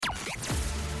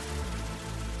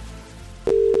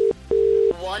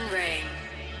1 ring.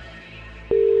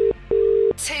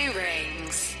 2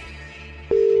 rings.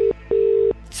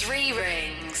 3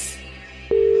 rings.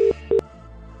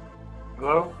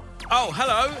 Hello? Oh,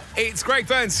 hello. It's Greg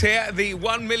Burns here at the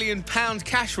 £1 million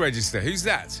cash register. Who's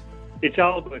that? It's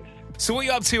Albert. So what are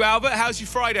you up to, Albert? How's your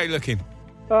Friday looking?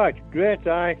 Oh, it's great,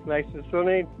 aye. Nice and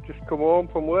sunny. Just come home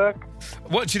from work.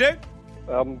 What do you do?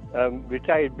 I'm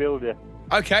retired builder.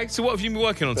 Okay, so what have you been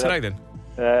working on today then?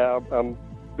 I'm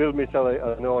building myself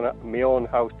my own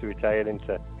house to retire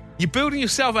into. You're building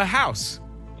yourself a house?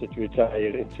 To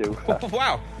retire into.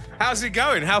 Wow. How's it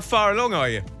going? How far along are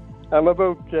you? I'm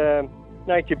about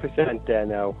 90% there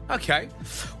now. Okay.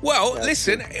 Well,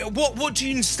 listen, what do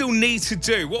you still need to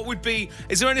do?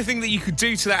 Is there anything that you could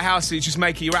do to that house that just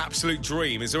make it your absolute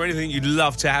dream? Is there anything you'd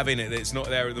love to have in it that's not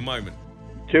there at the moment?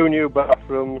 2 new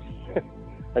bathrooms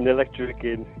and electric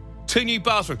in. 2 new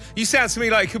bathrooms. You sound to me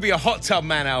like you could be a hot tub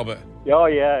man, Albert. Oh,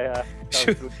 yeah.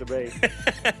 Sounds good to me.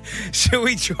 Shall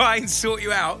we try and sort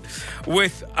you out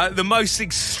with the most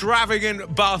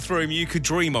extravagant bathroom you could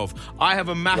dream of? I have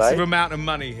a massive amount of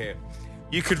money here.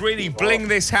 You could really bling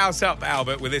this house up,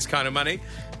 Albert, with this kind of money.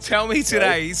 Tell me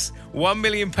today's £1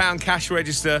 million cash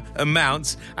register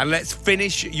amount, and let's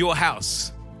finish your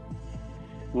house.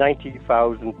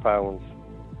 £90,000.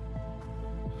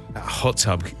 That hot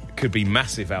tub could be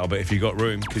massive, Albert, if you got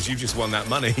room, because you've just won that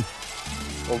money.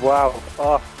 Oh, wow.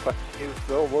 Oh, thank you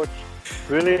so much.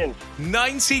 Brilliant.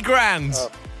 90 grand.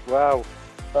 Oh, wow.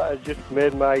 That has just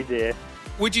made my day.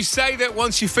 Would you say that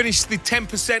once you finish the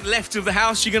 10% left of the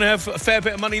house, you're going to have a fair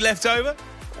bit of money left over?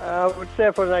 I would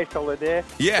say for a nice holiday.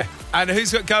 Yeah. And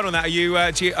who's got going on that?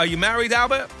 Are you married,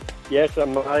 Albert? Yes,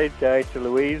 I'm married to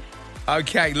Louise.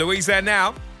 Okay. Louise there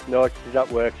now? No, she's at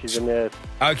work. She's a nurse.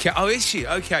 Okay. Oh, is she?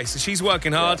 Okay. So she's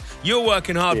working hard. Yeah. You're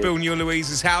working hard building your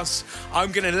Louise's house.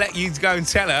 I'm going to let you go and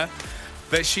tell her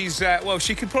that she's,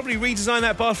 she could probably redesign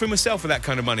that bathroom herself for that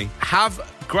kind of money. Have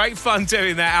great fun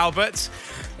doing that, Albert.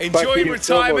 Enjoy your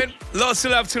retirement. So lots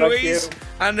of love to Louise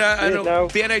and the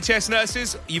NHS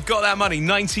nurses. You've got that money,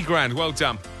 90 grand. Well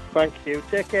done. Thank you.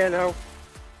 Take care now.